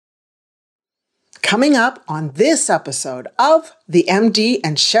Coming up on this episode of the MD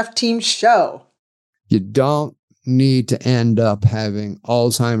and Chef Team Show. You don't need to end up having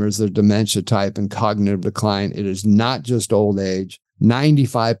Alzheimer's or dementia type and cognitive decline. It is not just old age.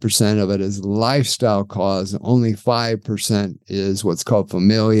 95% of it is lifestyle cause. Only 5% is what's called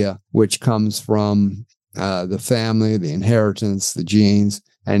familia, which comes from the family, the inheritance, the genes.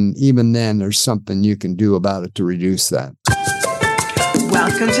 And even then, there's something you can do about it to reduce that.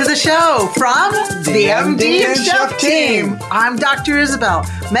 Welcome to the show from the MD and Chef Team. I'm Dr. Isabel,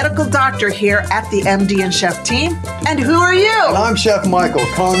 medical doctor here at the MD and Chef Team. And who are you? And I'm Chef Michael,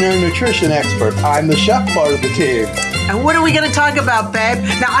 culinary nutrition expert. I'm the chef part of the team. And what are we going to talk about, babe?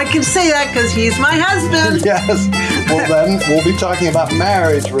 Now, I can say that because he's my husband. Yes. Well, then we'll be talking about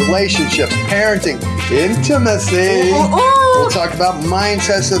marriage, relationships, parenting, intimacy. We'll talk about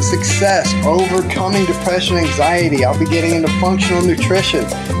mindsets of success, overcoming depression, anxiety. I'll be getting into functional nutrition,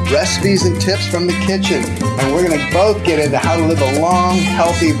 recipes and tips from the kitchen. And we're going to both get into how to live a long,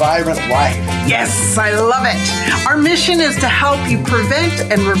 healthy, vibrant life. Yes, I love it. Our mission is to help you prevent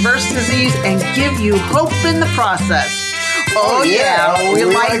and reverse disease and give you hope in the process. Oh yeah, we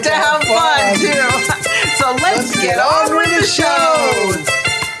like to have fun too. So let's get on with the show.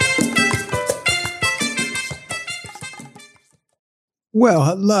 Well,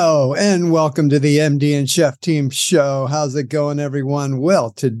 hello and welcome to the MD and Chef Team Show. How's it going, everyone?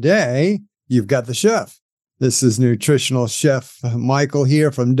 Well, today you've got the chef. This is nutritional chef Michael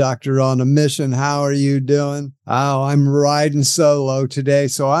here from Doctor on a Mission. How are you doing? Oh, I'm riding solo today,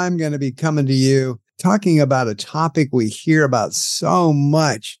 so I'm going to be coming to you talking about a topic we hear about so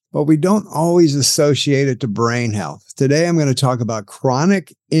much, but we don't always associate it to brain health. Today, I'm going to talk about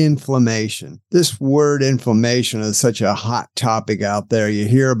chronic inflammation. This word inflammation is such a hot topic out there. You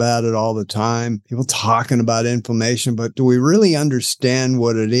hear about it all the time. People talking about inflammation, but do we really understand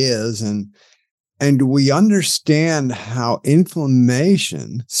what it is? And do we understand how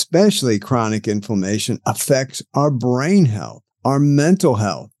inflammation, especially chronic inflammation, affects our brain health, our mental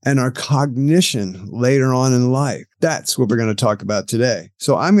health, and our cognition later on in life? That's what we're going to talk about today.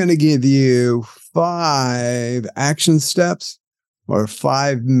 So I'm going to give you 5 action steps or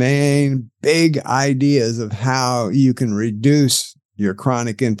 5 main big ideas of how you can reduce your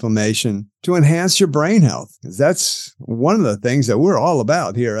chronic inflammation to enhance your brain health, because that's one of the things that we're all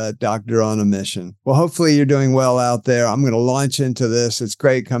about here at Doctor on a Mission. Well, hopefully you're doing well out there. I'm going to launch into this. It's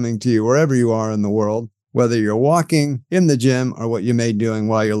great coming to you wherever you are in the world, whether you're walking, in the gym, or what you may be doing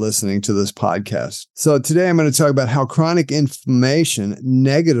while you're listening to this podcast. So today I'm going to talk about how chronic inflammation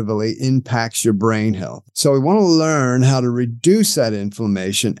negatively impacts your brain health. So we want to learn how to reduce that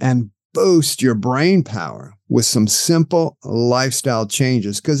inflammation and boost your brain power with some simple lifestyle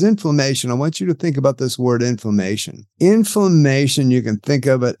changes. Because inflammation, I want you to think about this word inflammation. Inflammation, you can think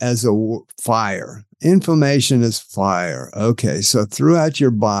of it as a fire. Inflammation is fire. Okay, so throughout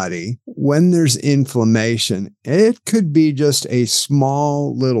your body, when there's inflammation, it could be just a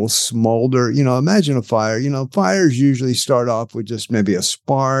small little smolder. Imagine a fire. Fires usually start off with just maybe a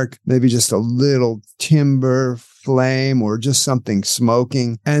spark, maybe just a little timber flame or just something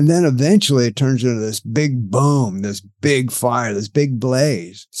smoking. And then eventually it turns into this big boom, this big fire, this big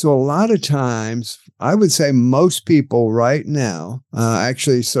blaze. So a lot of times, I would say most people right now,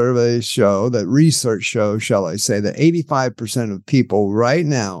 actually surveys show, that research shows, shall I say, that 85% of people right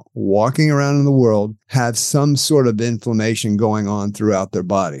now walking around in the world have some sort of inflammation going on throughout their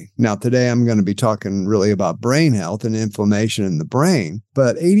body. Now, today I'm going to be talking really about brain health and inflammation in the brain,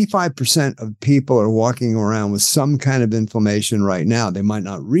 but 85% of people are walking around with some kind of inflammation right now. They might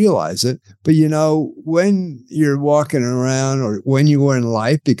not realize it, but when you're walking around or when you are in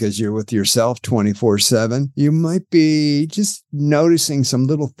life, because you're with yourself 24/7, you might be just noticing some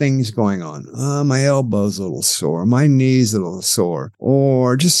little things going on. My elbow's a little sore, my knee's a little sore,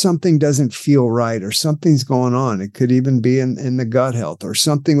 or just something doesn't feel right, or something's going on. It could even be in the gut health or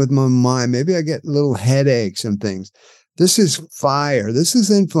something with my mind. Maybe I get little headaches and things. This is fire. This is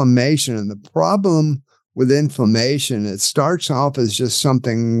inflammation. And the problem with inflammation, it starts off as just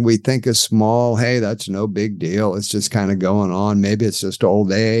something we think is small. Hey, that's no big deal. It's just kind of going on. Maybe it's just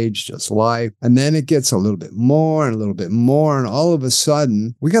old age, just life. And then it gets a little bit more and a little bit more. And all of a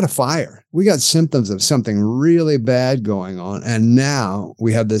sudden, we got a fire. We got symptoms of something really bad going on. And now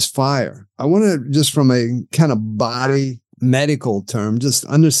we have this fire. I want to just from a kind of body medical term, just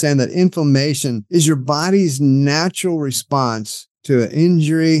understand that inflammation is your body's natural response to an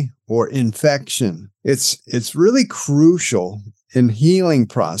injury or infection. It's really crucial in healing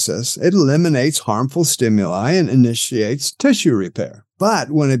process. It eliminates harmful stimuli and initiates tissue repair. But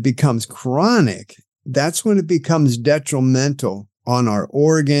when it becomes chronic, that's when it becomes detrimental on our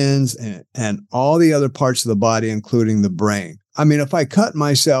organs and all the other parts of the body, including the brain. I mean, if I cut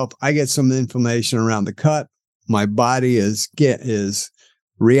myself, I get some inflammation around the cut. My body is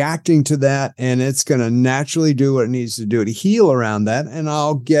reacting to that, and it's going to naturally do what it needs to do to heal around that, and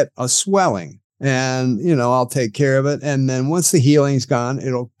I'll get a swelling. And, I'll take care of it. And then once the healing's gone,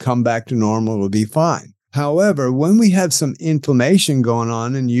 it'll come back to normal. It'll be fine. However, when we have some inflammation going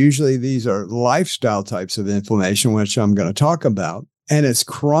on, and usually these are lifestyle types of inflammation, which I'm going to talk about, and it's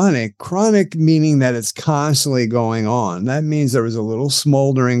chronic meaning that it's constantly going on. That means there was a little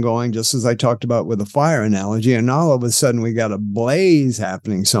smoldering going, just as I talked about with the fire analogy, and all of a sudden we got a blaze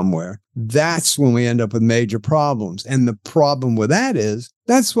happening somewhere. That's when we end up with major problems. And the problem with that is,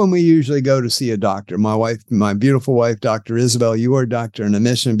 that's when we usually go to see a doctor. My beautiful wife, Dr. Isabel, your doctor in a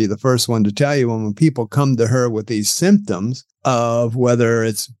mission, be the first one to tell you when people come to her with these symptoms of whether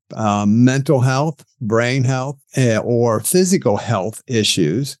it's mental health, brain health, or physical health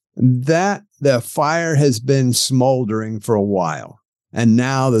issues, that the fire has been smoldering for a while. And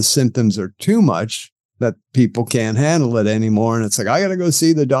now the symptoms are too much that people can't handle it anymore. And it's like, I got to go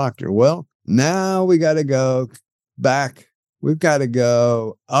see the doctor. Well, now we got to go back. We've got to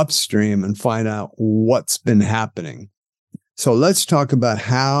go upstream and find out what's been happening. So let's talk about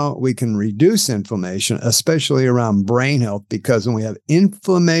how we can reduce inflammation, especially around brain health, because when we have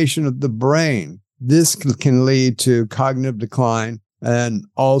inflammation of the brain, this can lead to cognitive decline and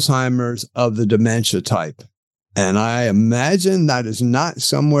Alzheimer's of the dementia type. And I imagine that is not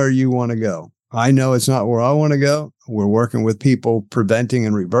somewhere you want to go. I know it's not where I want to go. We're working with people preventing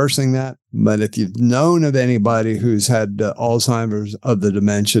and reversing that. But if you've known of anybody who's had Alzheimer's of the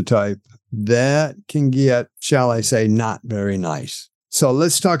dementia type, that can get, shall I say, not very nice. So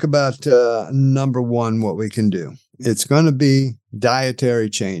let's talk about number one, what we can do. It's going to be dietary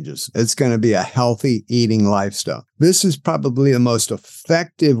changes. It's going to be a healthy eating lifestyle. This is probably the most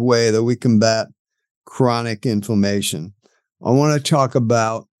effective way that we combat chronic inflammation. I want to talk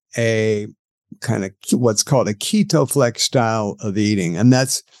about a kind of what's called a KetoFlex style of eating, and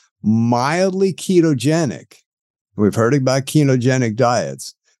that's mildly ketogenic. We've heard about ketogenic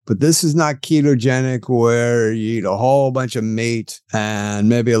diets, but this is not ketogenic where you eat a whole bunch of meat and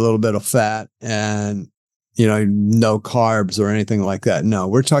maybe a little bit of fat and, no carbs or anything like that. No,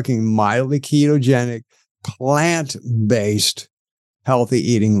 we're talking mildly ketogenic, plant-based, healthy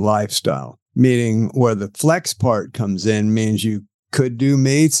eating lifestyle, meaning where the flex part comes in means you could do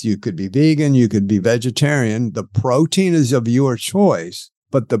meats, you could be vegan, you could be vegetarian. The protein is of your choice,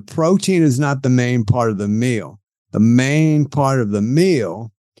 but the protein is not the main part of the meal. The main part of the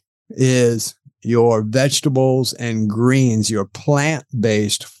meal is your vegetables and greens, your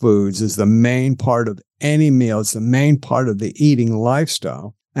plant-based foods is the main part of any meal. It's the main part of the eating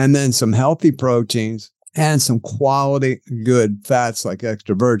lifestyle. And then some healthy proteins and some quality good fats like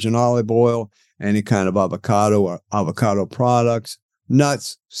extra virgin olive oil, any kind of avocado or avocado products,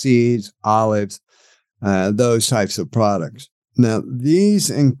 nuts, seeds, olives, those types of products. Now, these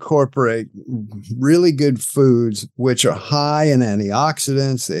incorporate really good foods, which are high in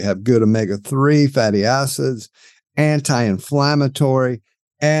antioxidants. They have good omega-3 fatty acids, anti-inflammatory,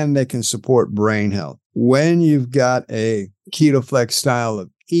 and they can support brain health. When you've got a KetoFlex style of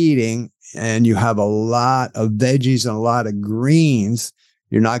eating and you have a lot of veggies and a lot of greens,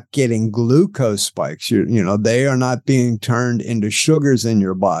 you're not getting glucose spikes. They are not being turned into sugars in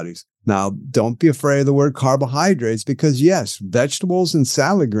your bodies. Now, don't be afraid of the word carbohydrates because, yes, vegetables and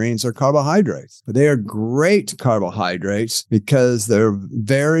salad greens are carbohydrates. But they are great carbohydrates because they're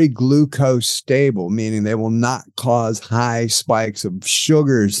very glucose stable, meaning they will not cause high spikes of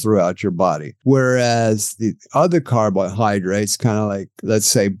sugars throughout your body. Whereas the other carbohydrates, kind of like, let's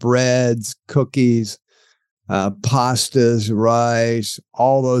say, breads, cookies, pastas, rice,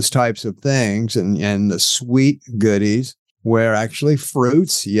 all those types of things, and the sweet goodies, where actually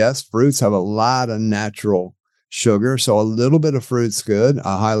fruits have a lot of natural sugar. So a little bit of fruit's good.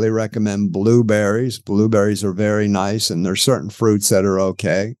 I highly recommend blueberries. Blueberries are very nice, and there's certain fruits that are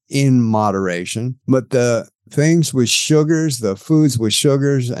okay in moderation. But the things with sugars, the foods with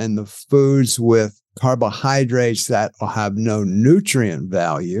sugars, and the foods with carbohydrates that have no nutrient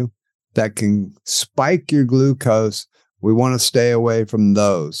value, that can spike your glucose, we want to stay away from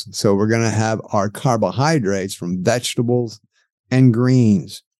those. So we're going to have our carbohydrates from vegetables and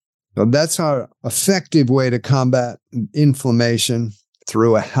greens. So that's our effective way to combat inflammation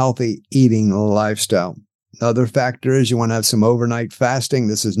through a healthy eating lifestyle. Other factor is you want to have some overnight fasting.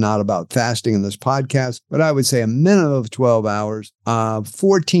 This is not about fasting in this podcast, but I would say a minimum of 12 hours.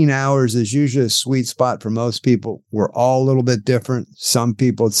 14 hours is usually a sweet spot for most people. We're all a little bit different. Some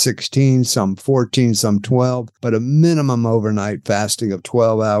people it's 16, some 14, some 12, but a minimum overnight fasting of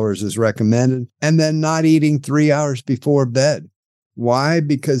 12 hours is recommended. And then not eating 3 hours before bed. Why?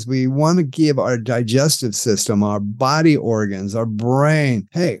 Because we want to give our digestive system, our body organs, our brain,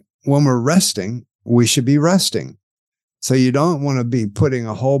 hey, when we're resting, we should be resting. So you don't want to be putting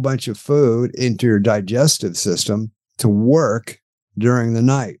a whole bunch of food into your digestive system to work during the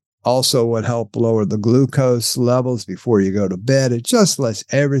night. Also would help lower the glucose levels before you go to bed. It just lets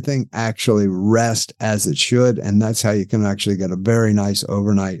everything actually rest as it should. And that's how you can actually get a very nice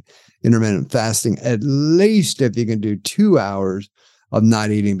overnight intermittent fasting. At least if you can do 2 hours of not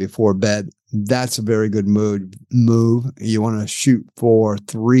eating before bed, that's a very good move. You want to shoot for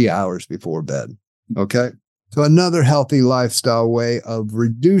 3 hours before bed. Okay. So another healthy lifestyle way of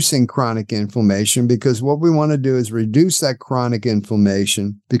reducing chronic inflammation, because what we want to do is reduce that chronic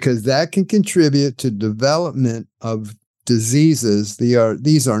inflammation because that can contribute to development of diseases. These are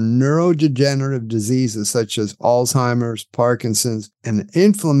neurodegenerative diseases such as Alzheimer's, Parkinson's, and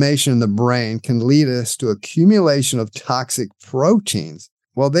inflammation in the brain can lead us to accumulation of toxic proteins.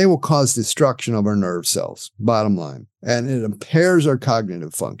 Well, they will cause destruction of our nerve cells, bottom line, and it impairs our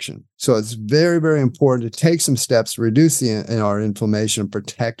cognitive function. So it's very, very important to take some steps to reduce our inflammation and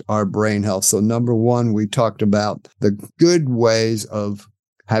protect our brain health. So number one, we talked about the good ways of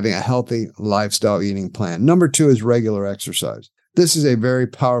having a healthy lifestyle eating plan. Number two is regular exercise. This is a very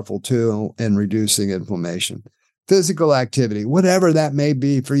powerful tool in reducing inflammation. Physical activity, whatever that may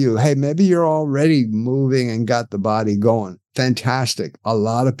be for you. Hey, maybe you're already moving and got the body going. Fantastic. A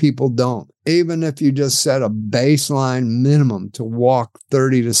lot of people don't. Even if you just set a baseline minimum to walk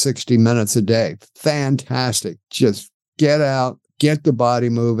 30 to 60 minutes a day, fantastic. Just get out, get the body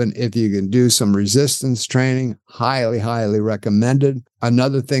moving. If you can do some resistance training, highly, highly recommended.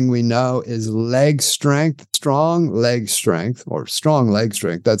 Another thing we know is leg strength, strong leg strength.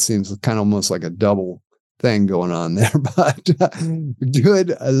 That seems kind of almost like a double thing going on there, but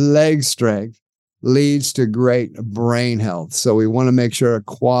good leg strength leads to great brain health. So we want to make sure our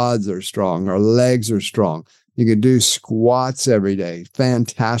quads are strong, our legs are strong. You can do squats every day.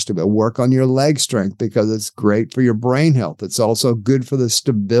 Fantastic. But work on your leg strength because it's great for your brain health. It's also good for the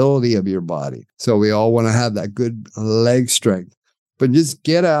stability of your body. So we all want to have that good leg strength. But just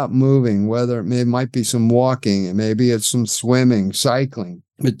get out moving, whether it might be some walking, and maybe it's some swimming, cycling.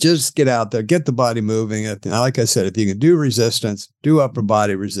 But just get out there, get the body moving. Like I said, if you can do resistance, do upper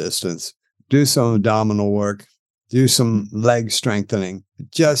body resistance, do some abdominal work, do some leg strengthening.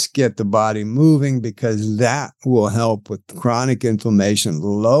 Just get the body moving because that will help with chronic inflammation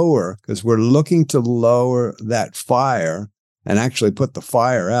because we're looking to lower that fire and actually put the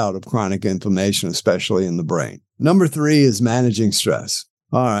fire out of chronic inflammation, especially in the brain. Number three is managing stress.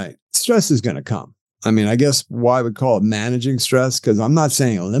 All right, stress is going to come. I guess why we call it managing stress, because I'm not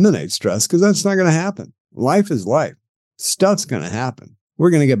saying eliminate stress, because that's not going to happen. Life is life. Stuff's going to happen. We're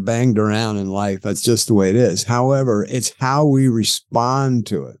going to get banged around in life. That's just the way it is. However, it's how we respond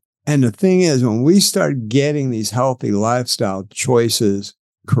to it. And the thing is, when we start getting these healthy lifestyle choices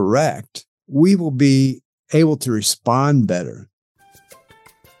correct, we will be able to respond better.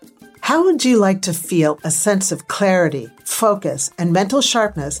 How would you like to feel a sense of clarity, focus, and mental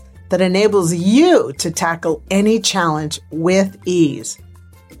sharpness that enables you to tackle any challenge with ease?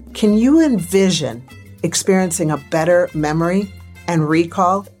 Can you envision experiencing a better memory and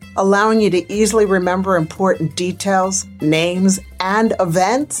recall, allowing you to easily remember important details, names, and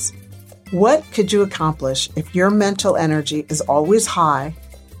events? What could you accomplish if your mental energy is always high,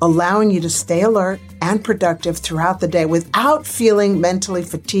 allowing you to stay alert and productive throughout the day without feeling mentally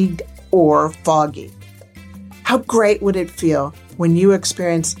fatigued or foggy? How great would it feel when you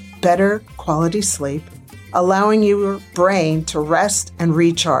experience better quality sleep, allowing your brain to rest and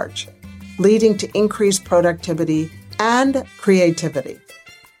recharge, leading to increased productivity and creativity?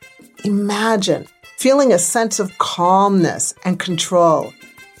 Imagine feeling a sense of calmness and control,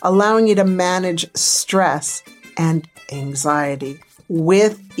 allowing you to manage stress and anxiety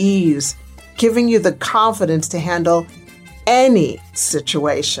with ease, giving you the confidence to handle any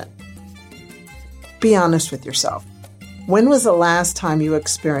situation. Be honest with yourself. When was the last time you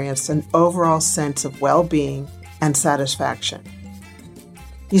experienced an overall sense of well-being and satisfaction?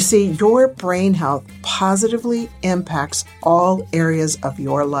 You see, your brain health positively impacts all areas of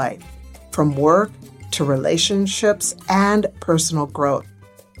your life, from work to relationships and personal growth.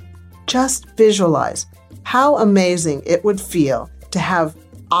 Just visualize how amazing it would feel to have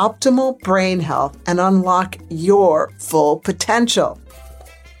optimal brain health and unlock your full potential.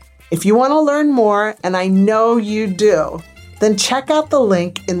 If you want to learn more, and I know you do, then check out the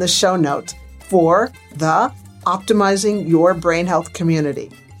link in the show notes for the Optimizing Your Brain Health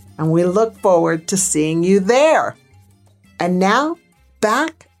community. And we look forward to seeing you there. And now,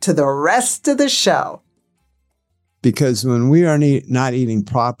 back to the rest of the show. Because when we are not eating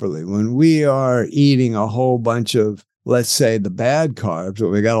properly, when we are eating a whole bunch of, let's say, the bad carbs, but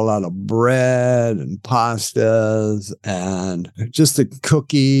we got a lot of bread and pastas and just the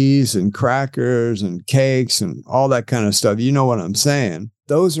cookies and crackers and cakes and all that kind of stuff. You know what I'm saying?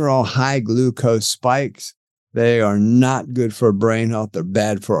 Those are all high glucose spikes. They are not good for brain health. They're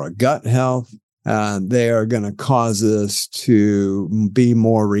bad for our gut health. They are going to cause us to be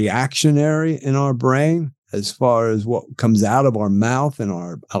more reactionary in our brain as far as what comes out of our mouth and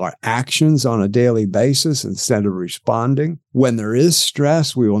our actions on a daily basis instead of responding. When there is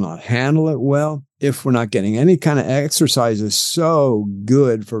stress, we will not handle it well. If we're not getting any kind of exercise, is so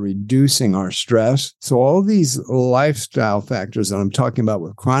good for reducing our stress. So all these lifestyle factors that I'm talking about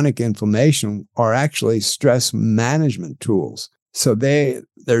with chronic inflammation are actually stress management tools. So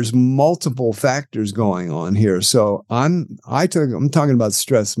there's multiple factors going on here. So I'm talking about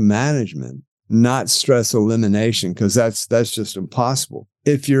stress management, not stress elimination, because that's just impossible.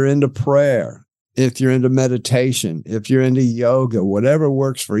 If you're into prayer, if you're into meditation, if you're into yoga, whatever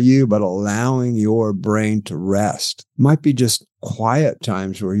works for you, but allowing your brain to rest. Might be just quiet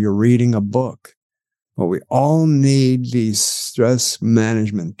times where you're reading a book. But we all need these stress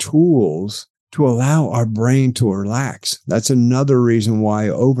management tools to allow our brain to relax. That's another reason why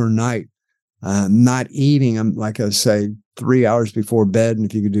overnight, not eating, like I say, 3 hours before bed, and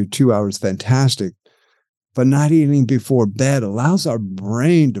if you could do 2 hours, fantastic. But not eating before bed allows our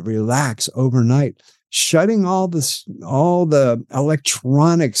brain to relax overnight, shutting all the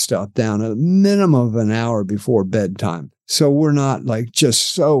electronic stuff down at a minimum of an hour before bedtime. So we're not like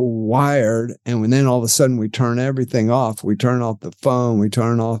just so wired. And then all of a sudden we turn everything off. We turn off the phone. We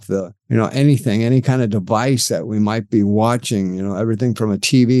turn off anything, any kind of device that we might be watching, everything from a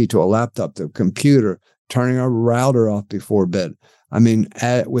TV to a laptop to a computer, turning our router off before bed. I mean,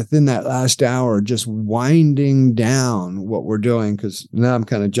 within that last hour, just winding down what we're doing, because now I'm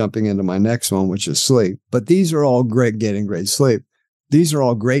kind of jumping into my next one, which is sleep. But these are all great, getting great sleep. These are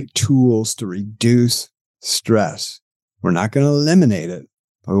all great tools to reduce stress. We're not going to eliminate it,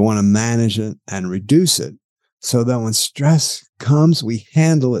 but we want to manage it and reduce it so that when stress comes, we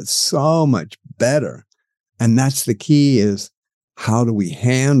handle it so much better. And that's the key, is how do we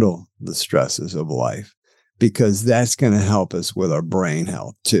handle the stresses of life? Because that's going to help us with our brain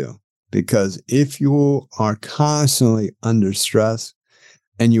health too. Because if you are constantly under stress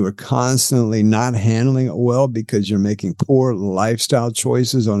and you are constantly not handling it well because you're making poor lifestyle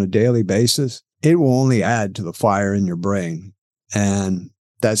choices on a daily basis, it will only add to the fire in your brain. And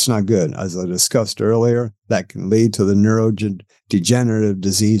that's not good. As I discussed earlier, that can lead to the neurodegenerative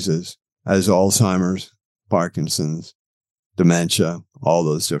diseases as Alzheimer's, Parkinson's, dementia, all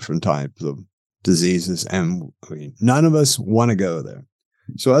those different types of diseases. And none of us want to go there.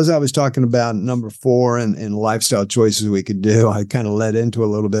 So as I was talking about number 4 in lifestyle choices we could do, I kind of led into a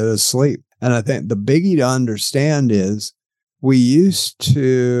little bit of sleep. And I think the biggie to understand is we used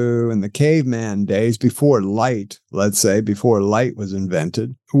to, in the caveman days, before light, let's say, before light was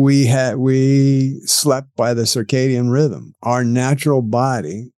invented, we slept by the circadian rhythm. Our natural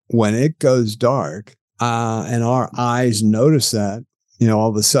body, when it goes dark, and our eyes notice that, all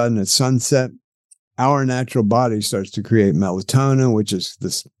of a sudden at sunset, our natural body starts to create melatonin, which is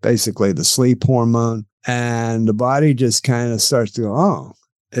basically the sleep hormone. And the body just kind of starts to go, oh,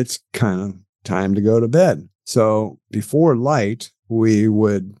 it's kind of time to go to bed. So before light, we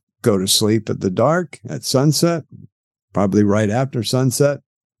would go to sleep at the dark, at sunset, probably right after sunset.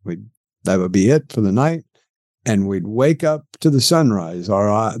 That would be it for the night. And we'd wake up to the sunrise.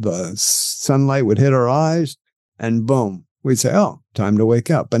 The sunlight would hit our eyes, and boom, we'd say, oh, time to wake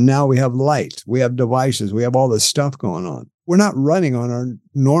up. But now we have light. We have devices. We have all this stuff going on. We're not running on our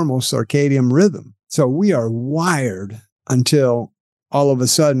normal circadian rhythm. So we are wired until all of a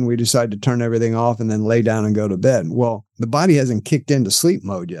sudden we decide to turn everything off and then lay down and go to bed. Well, the body hasn't kicked into sleep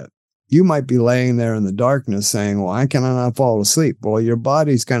mode yet. You might be laying there in the darkness saying, well, why can I not fall asleep? Well, your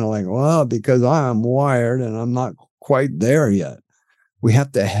body's kind of like, well, because I'm wired and I'm not quite there yet. We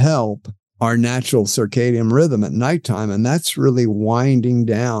have to help our natural circadian rhythm at nighttime, and that's really winding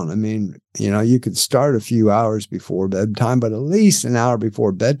down. I mean, you could start a few hours before bedtime, but at least an hour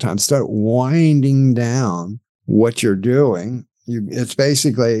before bedtime, start winding down what you're doing. It's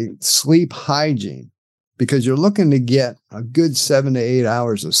basically sleep hygiene, because you're looking to get a good 7 to 8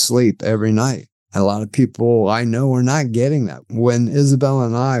 hours of sleep every night. A lot of people I know are not getting that. When Isabel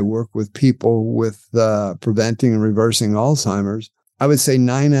and I work with people with preventing and reversing Alzheimer's, I would say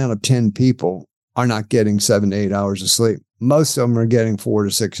 9 out of 10 people are not getting 7 to 8 hours of sleep. Most of them are getting 4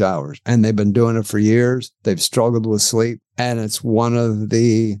 to 6 hours, and they've been doing it for years. They've struggled with sleep, and it's one of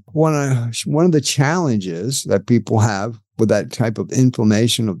the challenges that people have with that type of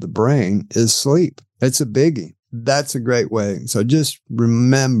inflammation of the brain is sleep. It's a biggie. That's a great way. So just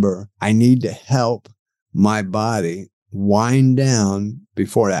remember, I need to help my body wind down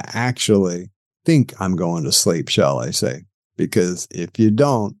before I actually think I'm going to sleep, shall I say. Because if you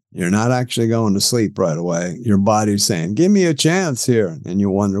don't, you're not actually going to sleep right away. Your body's saying, give me a chance here. And you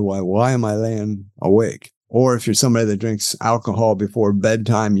wonder why am I laying awake? Or if you're somebody that drinks alcohol before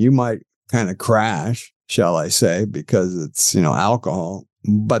bedtime, you might kind of crash, shall I say, because it's, alcohol.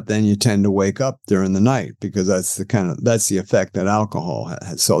 But then you tend to wake up during the night because that's the effect that alcohol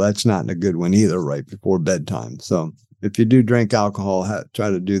has. So that's not a good one either, right before bedtime. So if you do drink alcohol, try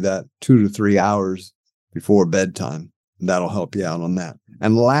to do that 2 to 3 hours before bedtime. That'll help you out on that.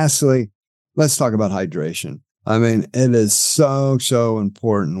 And lastly, let's talk about hydration. I mean, it is so, so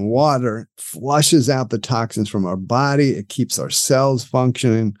important. Water flushes out the toxins from our body. It keeps our cells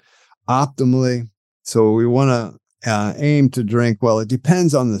functioning optimally. So we want to aim to drink. Well, it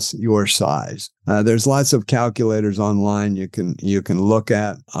depends on your size. There's lots of calculators online you can look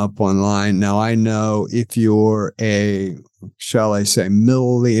at up online. Now, I know if you're shall I say,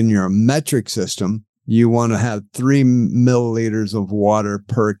 in your metric system, you want to have 3 milliliters of water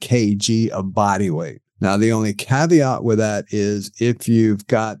per kg of body weight. Now, the only caveat with that is if you've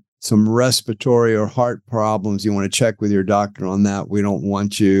got some respiratory or heart problems, you want to check with your doctor on that. We don't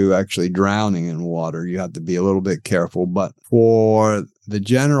want you actually drowning in water. You have to be a little bit careful. But for the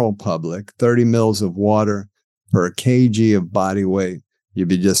general public, 30 mils of water per kg of body weight, you'd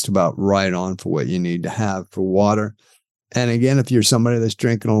be just about right on for what you need to have for water. And again, if you're somebody that's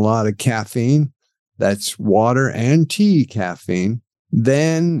drinking a lot of caffeine, that's water and tea caffeine,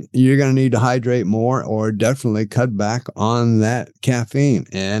 then you're going to need to hydrate more or definitely cut back on that caffeine.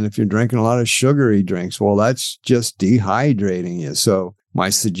 And if you're drinking a lot of sugary drinks, well, that's just dehydrating you. So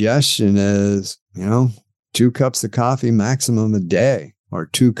my suggestion is, 2 cups of coffee maximum a day, or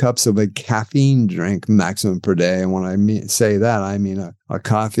 2 cups of a caffeine drink maximum per day. And when I say that, I mean a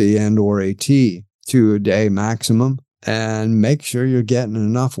coffee and or a tea, 2 a day maximum. And make sure you're getting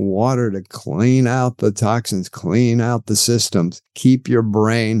enough water to clean out the toxins, clean out the systems, keep your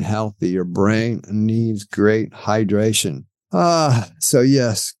brain healthy. Your brain needs great hydration. So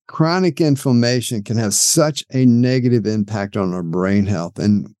yes, chronic inflammation can have such a negative impact on our brain health.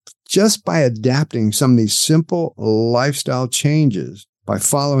 And just by adapting some of these simple lifestyle changes, by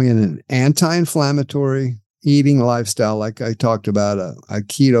following an anti-inflammatory eating lifestyle, like I talked about, a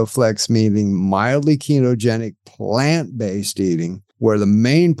keto flex, meaning mildly ketogenic, plant-based eating, where the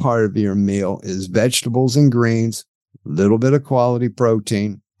main part of your meal is vegetables and greens, a little bit of quality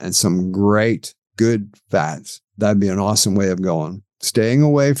protein, and some great, good fats. That'd be an awesome way of going. Staying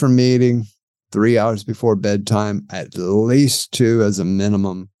away from eating 3 hours before bedtime, at least 2 as a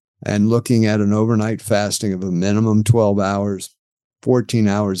minimum, and looking at an overnight fasting of a minimum 12 hours. 14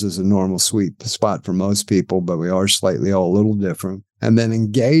 hours is a normal sweet spot for most people, but we are slightly all a little different. And then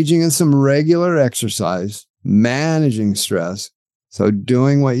engaging in some regular exercise, managing stress. So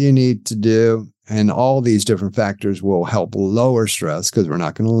doing what you need to do, and all these different factors will help lower stress because we're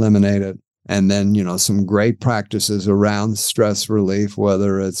not going to eliminate it. And then, some great practices around stress relief,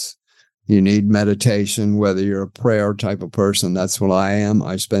 whether it's you need meditation, whether you're a prayer type of person. That's what I am.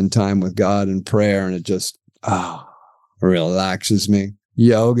 I spend time with God in prayer, and it just, relaxes me.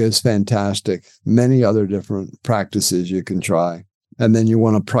 Yoga is fantastic. Many other different practices you can try. And then you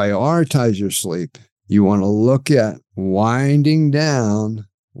want to prioritize your sleep. You want to look at winding down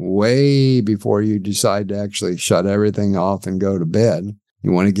way before you decide to actually shut everything off and go to bed.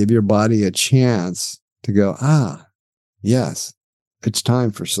 You want to give your body a chance to go, yes, it's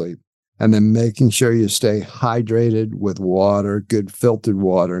time for sleep. And then making sure you stay hydrated with water, good filtered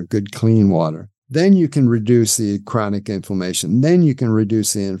water, good clean water. Then you can reduce the chronic inflammation. Then you can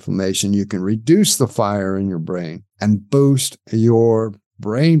reduce the inflammation. You can reduce the fire in your brain and boost your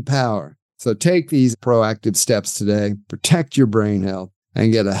brain power. So take these proactive steps today, protect your brain health,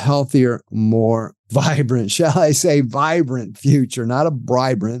 and get a healthier, more vibrant, shall I say, vibrant future, not a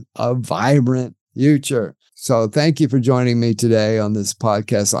vibrant future. So thank you for joining me today on this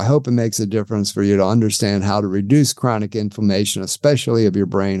podcast. I hope it makes a difference for you to understand how to reduce chronic inflammation, especially of your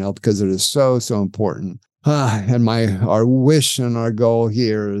brain health, because it is so, so important. And our wish and our goal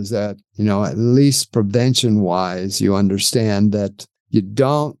here is that, at least prevention-wise, you understand that you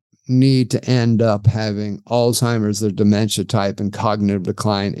don't need to end up having Alzheimer's or dementia type and cognitive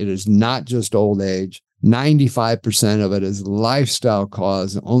decline. It is not just old age. 95% of it is lifestyle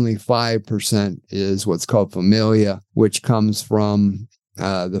cause. Only 5% is what's called familia, which comes from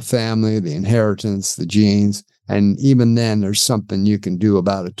the family, the inheritance, the genes. And even then, there's something you can do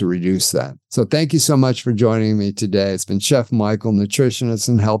about it to reduce that. So thank you so much for joining me today. It's been Chef Michael, nutritionist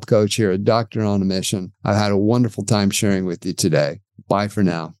and health coach here at Doctor on a Mission. I've had a wonderful time sharing with you today. Bye for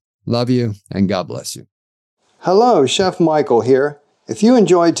now. Love you, and God bless you. Hello, Chef Michael here. If you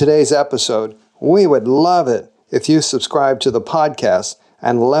enjoyed today's episode, we would love it if you subscribed to the podcast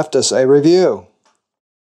and left us a review.